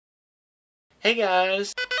Hey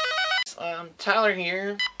guys, Tyler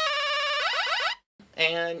here,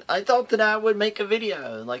 and I thought that I would make a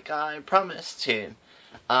video like I promised to.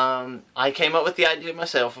 I came up with the idea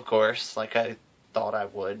myself, of course, like I thought I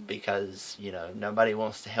would, because, you know, nobody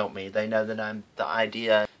wants to help me. They know that I'm the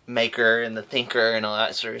idea maker and the thinker and all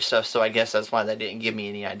that sort of stuff, so I guess that's why they didn't give me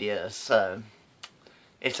any ideas, so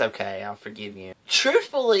it's okay, I'll forgive you.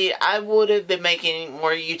 Truthfully, I would have been making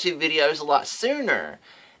more YouTube videos a lot sooner.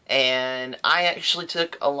 And I actually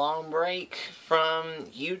took a long break from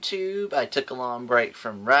YouTube. I took a long break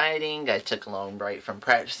from writing. I took a long break from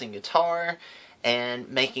practicing guitar and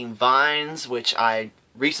making vines, which I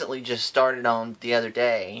recently just started on the other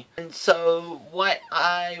day. And so what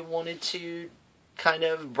I wanted to kind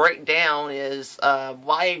of break down is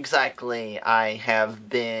why exactly I have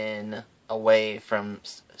been away from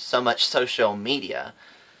so much social media.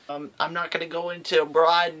 I'm not going to go into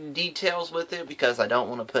broad details with it because I don't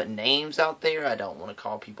want to put names out there. I don't want to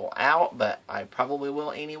call people out, but I probably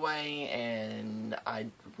will anyway, and I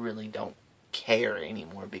really don't care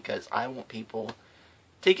anymore because I want people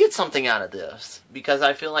to get something out of this, because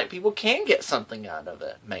I feel like people can get something out of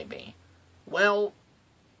it, maybe. Well,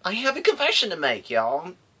 I have a confession to make,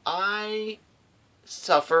 y'all. I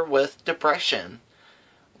suffer with depression.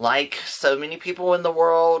 Like so many people in the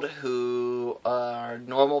world who are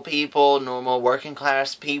normal people, normal working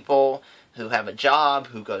class people, who have a job,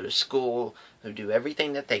 who go to school, who do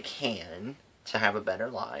everything that they can to have a better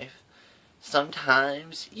life,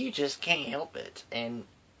 sometimes you just can't help it and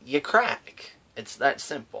you crack. It's that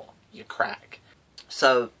simple. You crack.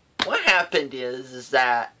 So what happened is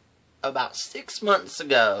that about 6 months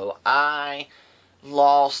ago, I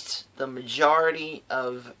lost the majority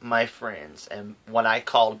of my friends and what I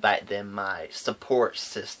called back then my support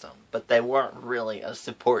system, but they weren't really a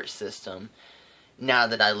support system now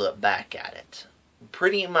that I look back at it.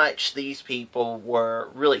 Pretty much these people were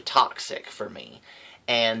really toxic for me,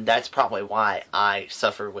 and that's probably why I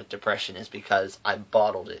suffer with depression, is because I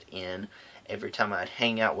bottled it in every time I'd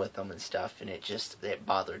hang out with them and stuff, and it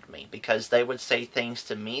bothered me, because they would say things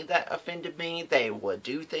to me that offended me, they would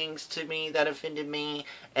do things to me that offended me,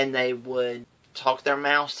 and they would talk their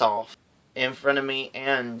mouths off in front of me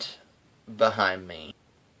and behind me.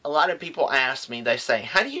 A lot of people ask me, they say,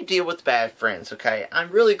 how do you deal with bad friends? Okay,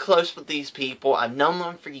 I'm really close with these people, I've known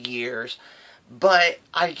them for years, but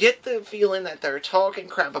I get the feeling that they're talking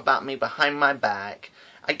crap about me behind my back.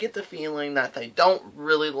 I get the feeling that they don't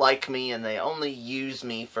really like me and they only use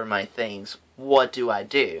me for my things. What do I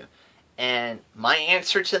do? And my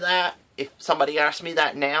answer to that, if somebody asked me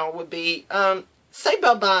that now, would be, say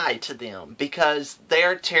bye-bye to them, because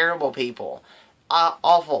they're terrible people.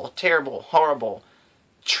 Awful, terrible, horrible,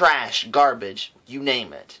 trash, garbage, you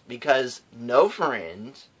name it. Because no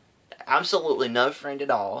friend, absolutely no friend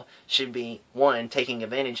at all, should be, one, taking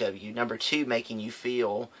advantage of you, number two, making you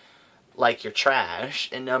feel like you're trash,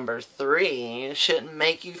 and number three, shouldn't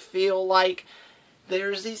make you feel like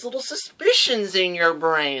there's these little suspicions in your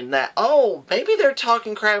brain that, oh, maybe they're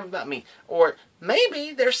talking crap about me, or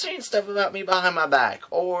maybe they're saying stuff about me behind my back,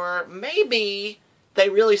 or maybe they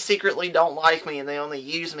really secretly don't like me and they only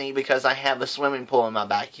use me because I have a swimming pool in my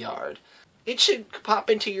backyard. It should pop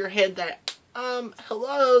into your head that,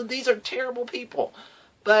 hello, these are terrible people.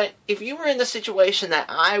 But if you were in the situation that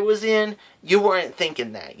I was in, you weren't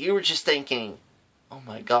thinking that. You were just thinking, oh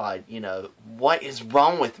my God, you know, what is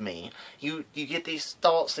wrong with me? You get these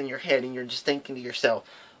thoughts in your head and you're just thinking to yourself,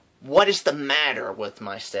 what is the matter with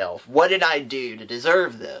myself? What did I do to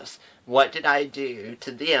deserve this? What did I do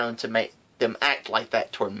to them to make them act like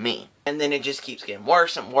that toward me? And then it just keeps getting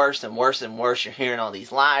worse and worse and worse and worse. You're hearing all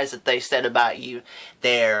these lies that they said about you.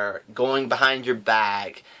 They're going behind your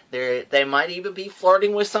back. They might even be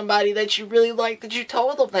flirting with somebody that you really like, that you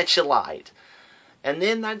told them that you liked. And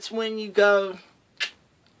then that's when you go,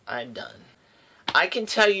 I'm done. I can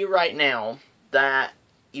tell you right now that,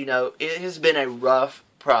 you know, it has been a rough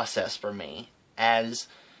process for me as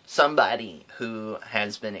somebody who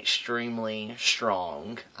has been extremely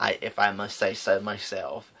strong, if I must say so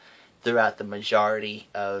myself, throughout the majority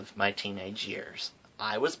of my teenage years.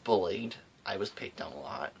 I was bullied. I was picked on a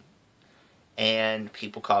lot. And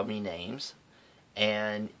people called me names.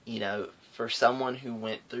 And, you know, for someone who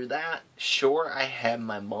went through that, sure, I had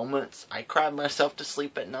my moments. I cried myself to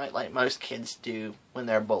sleep at night like most kids do when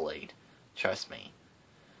they're bullied. Trust me.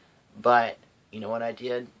 But, you know what I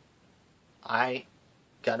did? I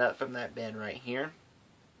got up from that bed right here.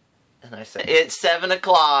 And I said, it's 7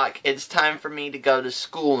 o'clock. It's time for me to go to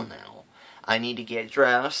school now. I need to get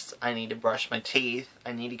dressed. I need to brush my teeth.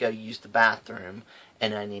 I need to go use the bathroom.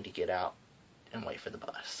 And I need to get out and wait for the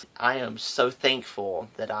bus. I am so thankful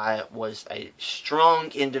that I was a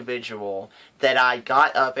strong individual, that I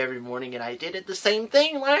got up every morning, and I did it the same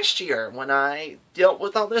thing last year when I dealt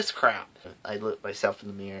with all this crap. I look myself in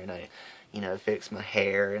the mirror and I, fix my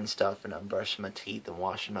hair and stuff, and I'm brushing my teeth and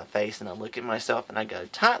washing my face, and I look at myself and I go,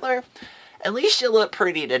 Tyler, at least you look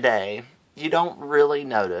pretty today. You don't really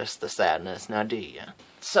notice the sadness, now do you?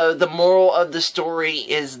 So the moral of the story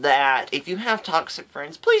is that if you have toxic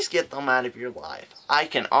friends, please get them out of your life. I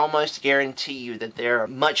can almost guarantee you that there are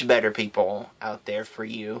much better people out there for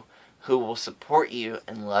you who will support you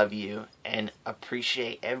and love you and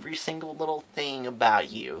appreciate every single little thing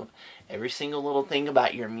about you. Every single little thing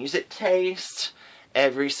about your music taste.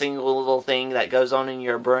 Every single little thing that goes on in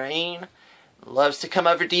your brain. Loves to come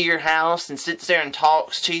over to your house and sits there and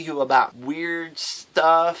talks to you about weird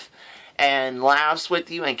stuff. And laughs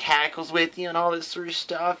with you and cackles with you and all this sort of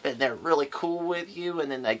stuff, and they're really cool with you,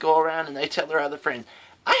 and then they go around and they tell their other friends,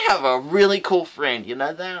 I have a really cool friend, you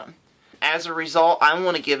know that? As a result, I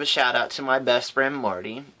want to give a shout out to my best friend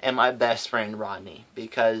Marty and my best friend Rodney,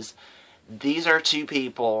 because these are two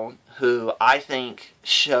people who I think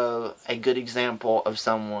show a good example of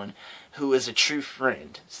someone who is a true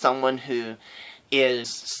friend, someone who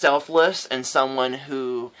is selfless, and someone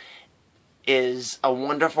who is a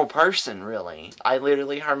wonderful person, really. I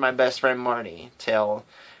literally heard my best friend Marty tell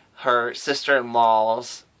her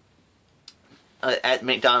sister-in-laws at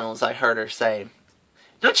McDonald's, I heard her say,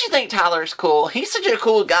 don't you think Tyler's cool? He's such a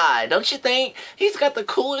cool guy. Don't you think? He's got the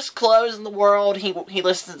coolest clothes in the world. He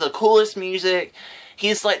listens to the coolest music.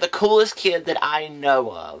 He's like the coolest kid that I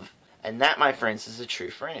know of. And that, my friends, is a true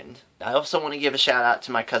friend. I also want to give a shout out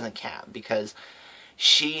to my cousin Kat, because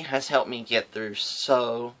she has helped me get through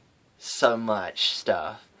so much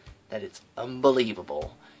stuff that it's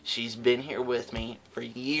unbelievable. She's been here with me for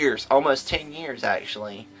years, almost 10 years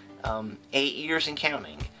actually, 8 years and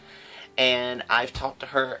counting, and I've talked to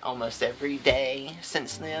her almost every day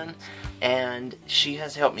since then, and she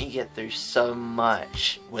has helped me get through so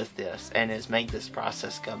much with this, and has made this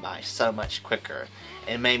process go by so much quicker,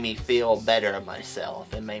 and made me feel better of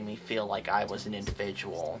myself, and made me feel like I was an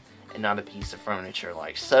individual and not a piece of furniture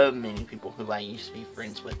like so many people who I used to be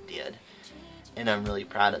friends with did. And I'm really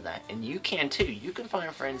proud of that. And you can too. You can find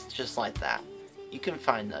friends just like that. You can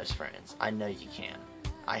find those friends. I know you can.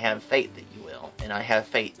 I have faith that you will. And I have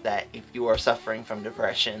faith that if you are suffering from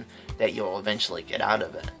depression, that you'll eventually get out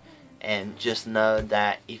of it. And just know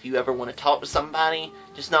that if you ever want to talk to somebody,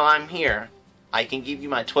 just know I'm here. I can give you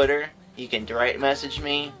my Twitter. You can direct message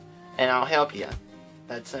me, and I'll help you.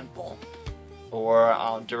 That's simple. Or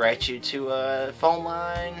I'll direct you to a phone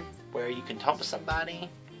line where you can talk to somebody.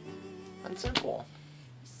 That's simple.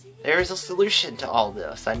 There is a solution to all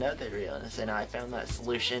this. I know there is. And I found that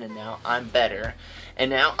solution, and now I'm better. And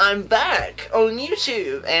now I'm back on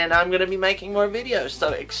YouTube. And I'm going to be making more videos. So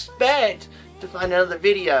expect to find another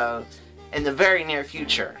video in the very near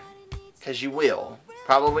future. Because you will.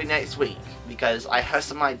 Probably next week. Because I have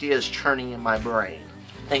some ideas churning in my brain.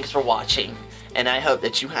 Thanks for watching. And I hope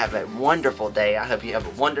that you have a wonderful day. I hope you have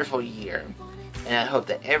a wonderful year. And I hope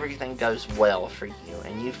that everything goes well for you.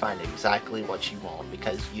 And you find exactly what you want.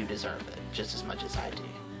 Because you deserve it. Just as much as I do.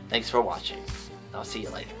 Thanks for watching. I'll see you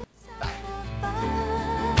later.